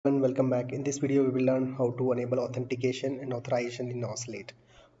And welcome back. In this video, we will learn how to enable authentication and authorization in Ocelot.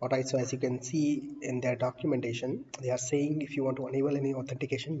 Alright, so as you can see in their documentation, they are saying if you want to enable any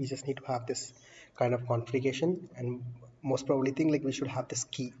authentication, we just need to have this kind of configuration, and most probably thing like we should have this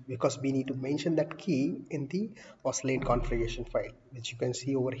key because we need to mention that key in the Ocelot configuration file, which you can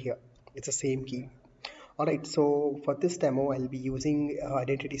see over here. It's the same key. Alright, so for this demo, I'll be using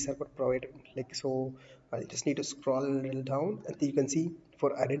identity server provider. I just need to scroll a little down, and you can see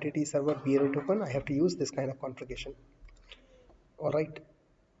for identity server bearer token, I have to use this kind of configuration. Alright,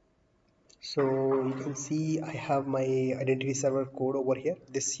 so you can see I have my identity server code over here.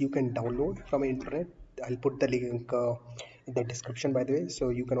 This you can download from internet. I'll put the link in the description, by the way, so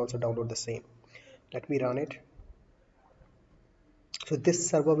you can also download the same. Let me run it. So this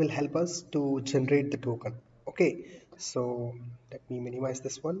server will help us to generate the token. Okay, so let me minimize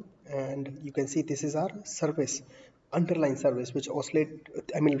this one, and you can see this is our service, underlying service, which oscillate,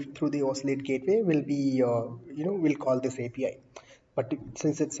 I mean through the oscillate gateway will be we'll call this API. But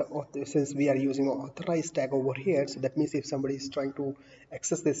since we are using authorized tag over here, so that means if somebody is trying to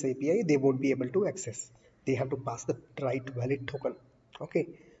access this API, they won't be able to access. They have to pass the right valid token. Okay,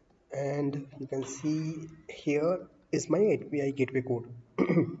 and you can see here is my API gateway code.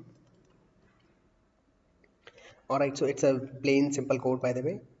 Alright, so it's a plain simple code, by the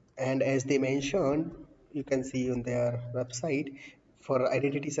way, and as they mentioned, you can see on their website, for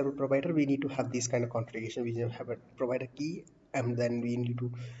identity server provider we need to have this kind of configuration. We need to have a provider key, and then we need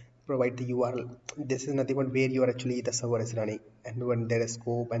to provide the URL. This is nothing but where you are actually the server is running, and when there is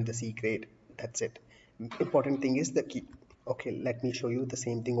scope and the secret, that's it. Important thing is the key. Okay, let me show you the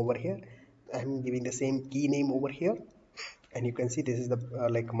same thing over here. I'm giving the same key name over here, and you can see this is the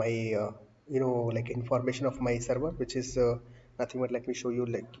like my like information of my server, which is nothing but, let me show you.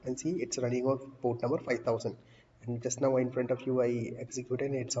 Like you can see it's running on port number 5000, and just now in front of you I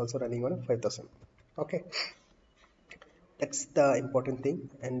executed, and it's also running on 5000. Okay, that's the important thing.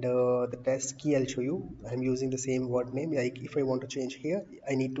 And the test key I'll show you. I'm using the same word name. Like if I want to change here,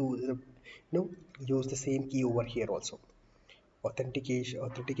 I need to use the same key over here also.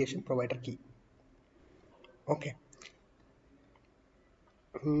 Authentication provider key. Okay.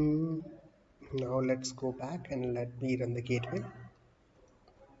 Hmm. Now let's go back and let me run the gateway.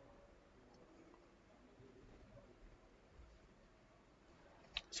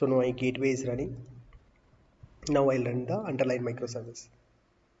 So now my gateway is running. Now I'll run the underlying microservice.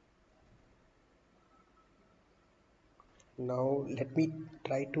 Now let me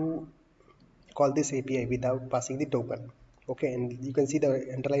try to call this API without passing the token. Okay, and you can see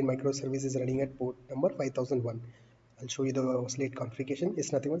the underlying microservice is running at port number 5001. I'll show you the Ocelot configuration.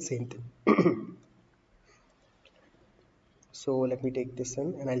 It's nothing but same thing. So let me take this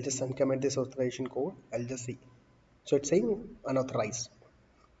in, and I'll just uncomment this authorization code. I'll just see. So it's saying unauthorized.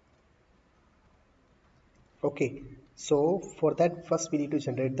 Okay, so for that, first we need to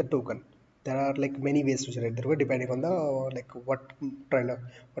generate the token. There are like many ways to generate the token depending on the like what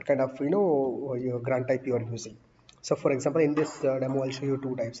kind of your grant type you are using. So for example, in this demo, I'll show you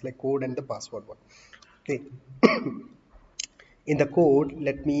two types, like code and the password one. Okay, in the code,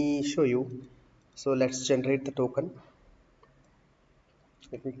 let me show you. So let's generate the token.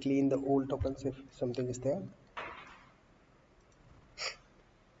 Let me clean the old tokens if something is there.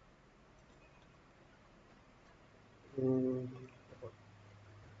 Mm,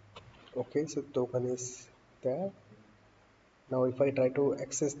 okay, so token is there. Now if I try to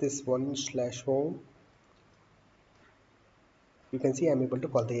access this one slash home, you can see I'm able to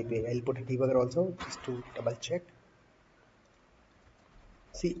call the API. I'll put a debugger also just to double check.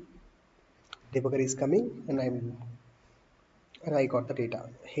 See, debugger is coming, and I got the data.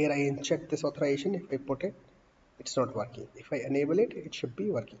 Here I inject this authorization. If I put it, it's not working. If I enable it, it should be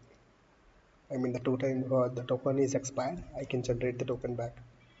working. I mean the token is expired. I can generate the token back.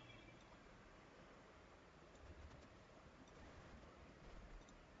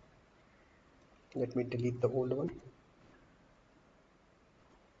 Let me delete the old one.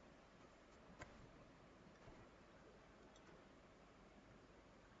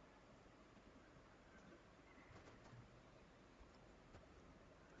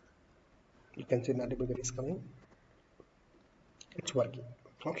 You can see the debugger is coming. It's working.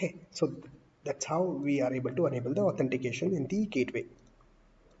 Okay, so that's how we are able to enable the authentication in the gateway.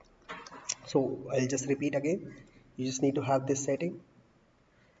 So I'll just repeat again. You just need to have this setting,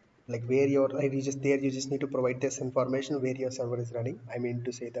 like where your you just there, you just need to provide this information where your server is running. I mean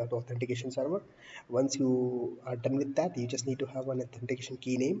to say the authentication server. Once you are done with that, you just need to have an authentication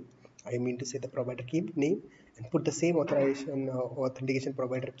key name. I mean to say the provider key name, and put the same authorization authentication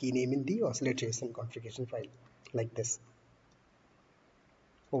provider key name in the oscillate.json configuration file, like this.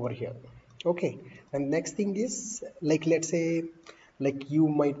 over here. Okay, and next thing is, like, let's say, like, you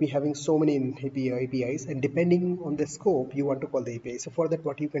might be having so many APIs, and depending on the scope you want to call the API. So for that,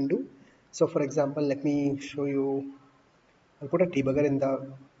 what you can do, so for example, let me show you. I'll put a debugger in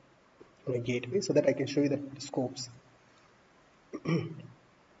the gateway so that I can show you the scopes.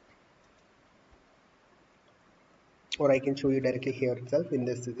 Or I can show you directly here itself in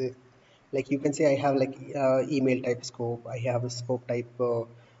this. Like, you can say I have like email type scope, I have a scope type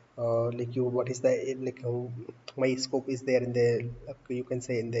like, you what is the like my scope is there in the you can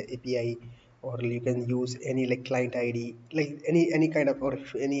say in the API, or you can use any like client ID, like any kind of, or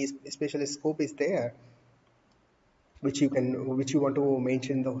if any special scope is there which you want to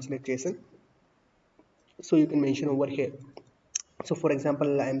mention in the Ocelot JSON, so you can mention over here. So for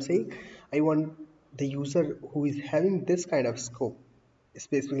example, I am saying I want the user who is having this kind of scope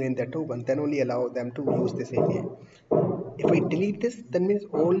specifically in that token, then only allow them to use this API. If I delete this, then means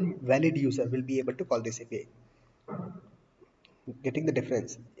all valid user will be able to call this API. Getting the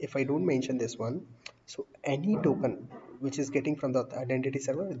difference? If I don't mention this one, so any token which is getting from the identity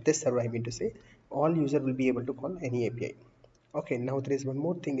server, this server I mean to say, all user will be able to call any API. Okay, now there is one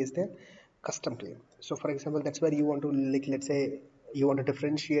more thing is there, custom claim. So for example, that's where you want to, like, let's say you want to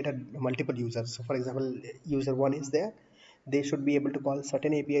differentiate a multiple users. So for example, user one is there, they should be able to call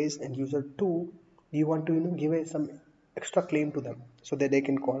certain APIs, and user two, you want to give some extra claim to them so that they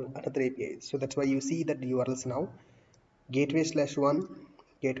can call another API. So that's why you see that URLs now gateway/1,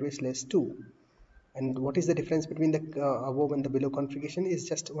 gateway/2. And what is the difference between the above and the below configuration is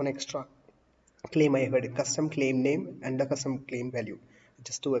just one extra claim I have had, a custom claim name and a custom claim value.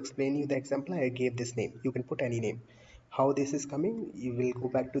 Just to explain you the example, I gave this name. You can put any name. How this is coming, you will go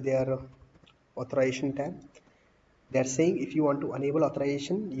back to their authorization tab. They are saying if you want to enable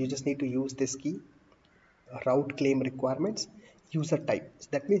authorization, you just need to use this key, route claim requirements, user type. So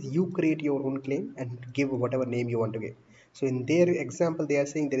that means you create your own claim and give whatever name you want to give. So in their example, they are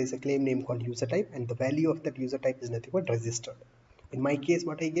saying there is a claim name called user type, and the value of that user type is nothing but registered. In my case,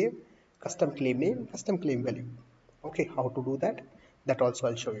 what I gave, custom claim name, custom claim value. Okay, how to do that? That also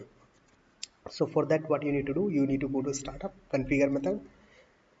I'll show you. So for that, what you need to do, you need to go to startup configure method,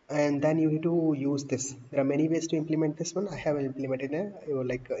 and then you need to use this. There are many ways to implement this one. I have implemented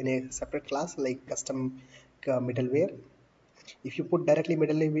like in a separate class, like custom middleware. If you put directly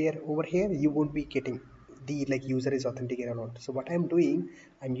middleware over here, you won't be getting the like user is authenticated or not. So what I'm doing,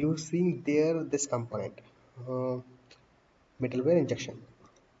 I'm using there this component, uh, middleware injection.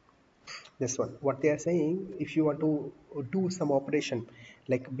 This one, what they are saying, if you want to do some operation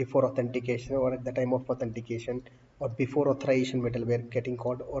like before authentication or at the time of authentication, or before authorization middleware getting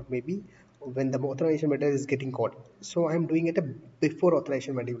called, or maybe when the authorization middleware is getting called. So I'm doing it a before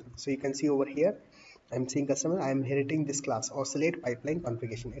authorization middleware. So you can see over here, I'm seeing customer, I'm inheriting this class Ocelot pipeline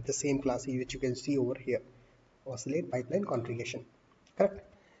configuration. It's the same class which you can see over here, Ocelot pipeline configuration, correct?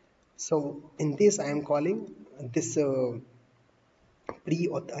 So in this I am calling this I'm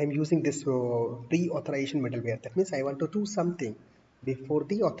using this pre-authorization middleware. That means I want to do something before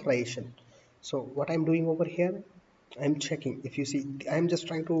the authorization. So what I'm doing over here, I'm checking. If you see, I'm just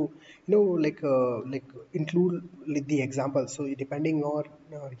trying to, like include the example. So depending on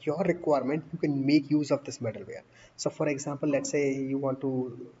your requirement, you can make use of this middleware. So for example, let's say you want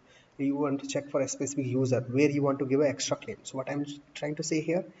to check for a specific user where you want to give an extra claim. So what I'm trying to say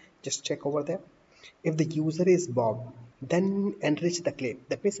here, just check over there. If the user is Bob, then enrich the claim.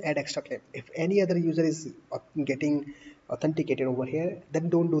 That means add extra claim. If any other user is getting authenticated over here, then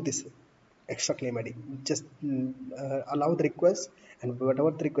don't do this extra claim ID. Just allow the request and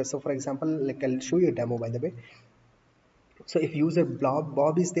whatever the request. So for example, like I'll show you a demo by the way. So if user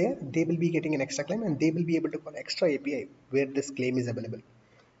Bob is there, they will be getting an extra claim and they will be able to call extra API where this claim is available,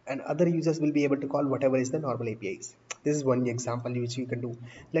 and other users will be able to call whatever is the normal APIs. This is one example which you can do.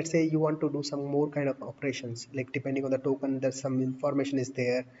 Let's say you want to do some more kind of operations, like depending on the token, there's some information is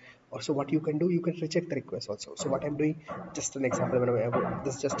there. Also, what you can do, you can reject the request also. So what I'm doing, just an example,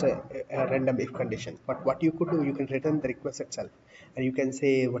 this is just a random if condition. But what you could do, you can return the request itself, and you can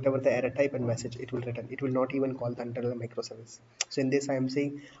say whatever the error type and message it will return. It will not even call the internal microservice. So in this, I am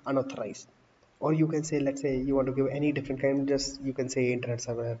saying unauthorized. Or you can say, let's say you want to give any different kind, just you can say internet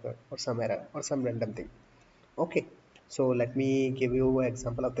server error or some error or some random thing. Okay, so let me give you an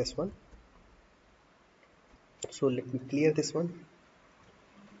example of this one. So let me clear this one.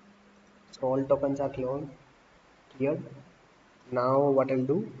 So all tokens are cleared. Now what I'll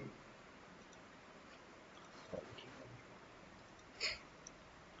do,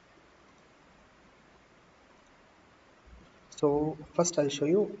 so first I'll show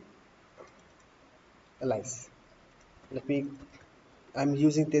you allies. Let me I'm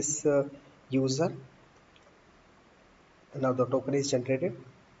using this user. Now the token is generated.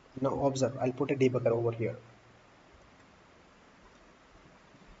 Now observe, I'll put a debugger over here.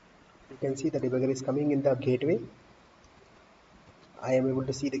 You can see the debugger is coming in the gateway. I am able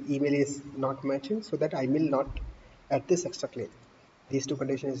to see the email is not matching, so that I will not add this extra claim. These two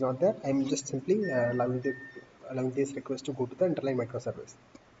conditions is not there. I'm just simply allowing this request to go to the underlying microservice.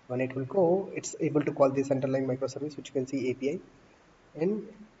 When it will go, it's able to call this underlying microservice, which you can see API, and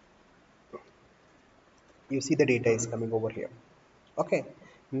you see the data is coming over here. Okay,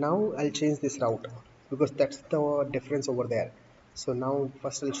 now I'll change this route because that's the difference over there. So now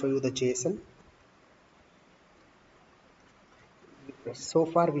first I'll show you the JSON. So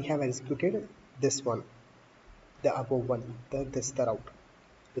far we have executed this one, the above one, this the route,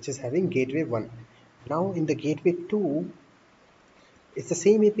 which is having gateway 1. Now in the gateway 2, it's the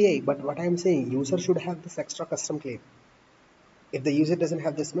same API, but what I'm saying, user should have this extra custom claim. If the user doesn't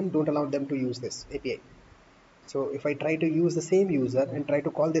have this one, don't allow them to use this API. So if I try to use the same user and try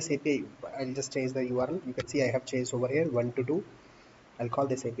to call this API, I'll just change the URL. You can see I have changed over here 1 to 2. I'll call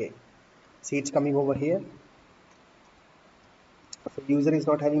this API. See, it's coming over here. So user is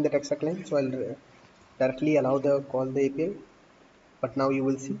not having that extra claim, so I'll directly allow the call the API. But now you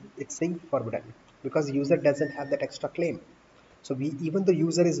will see it's saying forbidden because user doesn't have that extra claim. So we, even the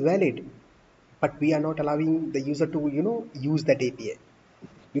user is valid, but we are not allowing the user to use that API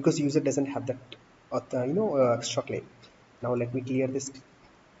because user doesn't have that extra claim. Now let me clear this.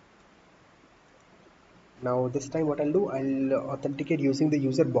 Now this time what I'll do, I'll authenticate using the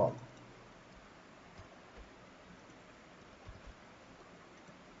user Bob.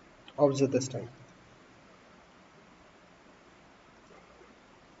 Observe this time.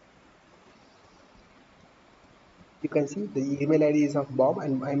 You can see the email ID is of Bob,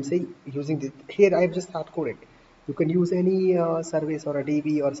 and I'm saying using this here. I've just hard coded. You can use any service or a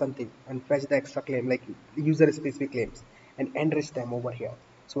DB or something and fetch the extra claim like user specific claims and enrich them over here.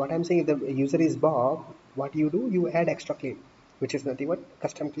 So what I'm saying, if the user is Bob, what you do, you add extra claim, which is nothing but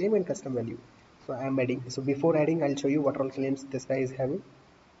custom claim and custom value. So I'm adding. So before adding, I'll show you what all claims this guy is having.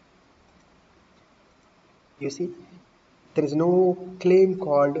 You see, there is no claim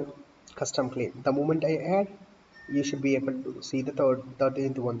called custom claim. The moment I add, you should be able to see the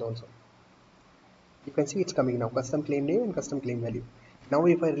third one also. You can see it's coming now, custom claim name and custom claim value. Now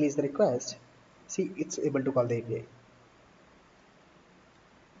if I release the request, see, it's able to call the API.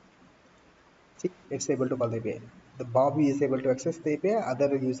 See, it's able to call the API. The Bob is able to access the API,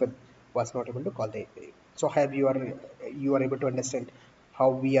 other user was not able to call the API. So have you are able to understand how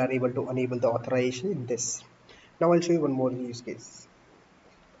we are able to enable the authorization in this. Now I'll show you one more use case.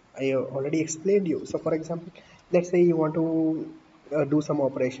 I already explained you. So for example, let's say you want to do some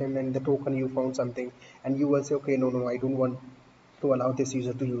operation and the token you found something, and you will say, okay, no, I don't want to allow this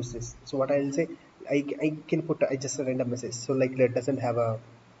user to use this. So what I'll say, I can put just a random message. So like that doesn't have a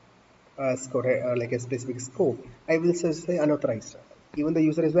score, like a specific scope. I will just say unauthorized. Even the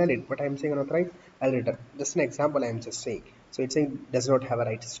user is valid, but I'm saying unauthorized, I'll return. Just an example I'm just saying. So it's saying does not have a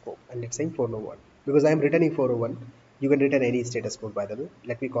right scope, and it's saying 401. Because I'm returning 401, you can return any status code by the way.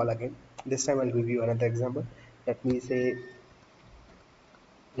 Let me call again. This time I'll give you another example. Let me say,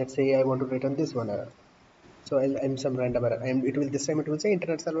 let's say I want to return this one error. So I'm some random error. And it will this time it will say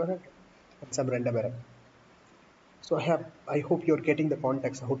internet server error and some random error. So I hope you're getting the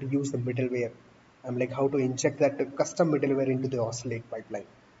context how to use the middleware. I'm like how to inject that custom middleware into the Ocelot pipeline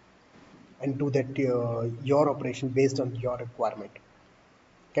and do that your operation based on your requirement.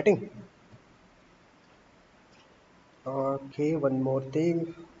 Getting? Okay, one more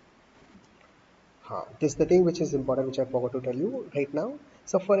thing. This is the thing which is important, which I forgot to tell you right now.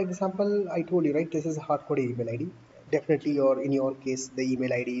 So, for example, I told you, right, this is a hardcode email ID. Definitely, in your case, the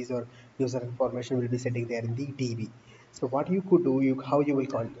email IDs or user information will be sitting there in the DB. So, what you could do, how you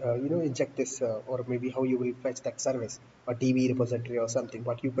will inject this, or maybe how you will fetch that service or DB repository or something.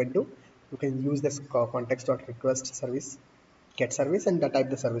 What you can do, you can use this context.request service, get service, and type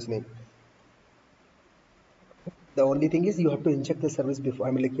the service name. The only thing is you have to inject the service before,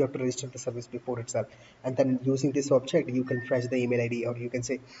 I mean like you have to register the service before itself, and then using this object you can fetch the email ID, or you can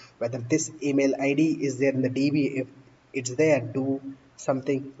say whether this email ID is there in the DB. If it's there, do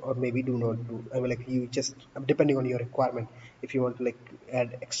something, or maybe do not do, I mean like you just depending on your requirement, if you want to like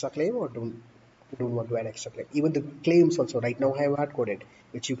add extra claim or don't want to add extra claim. Even the claims also right now I have hard coded,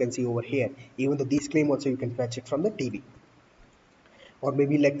 which you can see over here. Even though these claim also you can fetch it from the DB. Or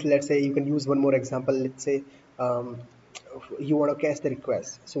maybe like let's say you can use one more example. Let's say you want to cache the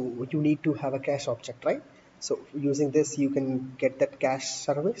request, so you need to have a cache object, right? So using this you can get that cache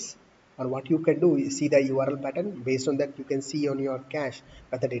service, And what you can do is see the URL pattern. Based on that, you can see on your cache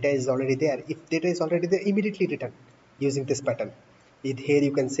that the data is already there. If data is already there, immediately return using this pattern. Here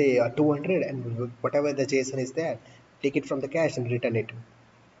you can say 200, and whatever the JSON is there, take it from the cache and return it.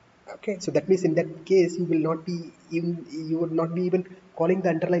 Okay, so that means in that case you will not be even, you would not be even calling the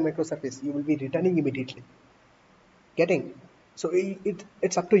underlying microservice. You will be returning immediately. Getting? So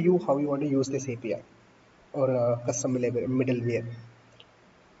it's up to you how you want to use this API or custom middleware.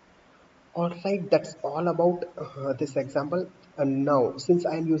 All right, that's all about this example. And now, since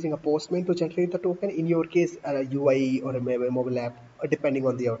I'm using a postman to generate the token, in your case, a UI or a mobile app, depending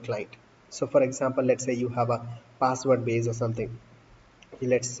on your client. So, for example, let's say you have a password base or something.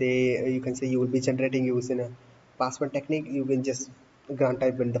 Let's say you can say you will be generating using a password technique. You can just grant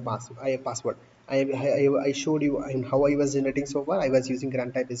type in the password. I showed you in how I was generating so far. I was using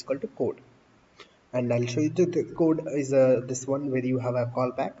grant type is equal to code, and I'll show you the code is this one where you have a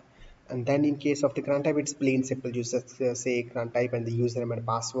callback. And then in case of the grant type, it's plain simple. You just say grant type and the username and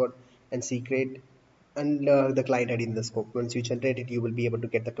password and secret and the client ID in the scope. Once you generate it, you will be able to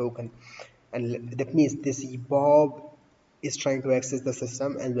get the token. And that means this Bob is trying to access the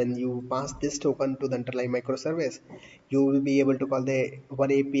system, and when you pass this token to the underlying microservice, you will be able to call the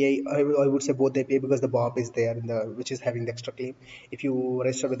one API. I would say both API, because the Bob is there in the which is having the extra claim. If you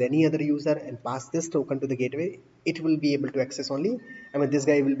register with any other user and pass this token to the gateway, it will be able to access only, this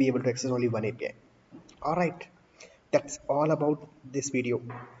guy will be able to access only one API. All right, that's all about this video.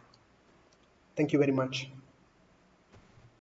 Thank you very much.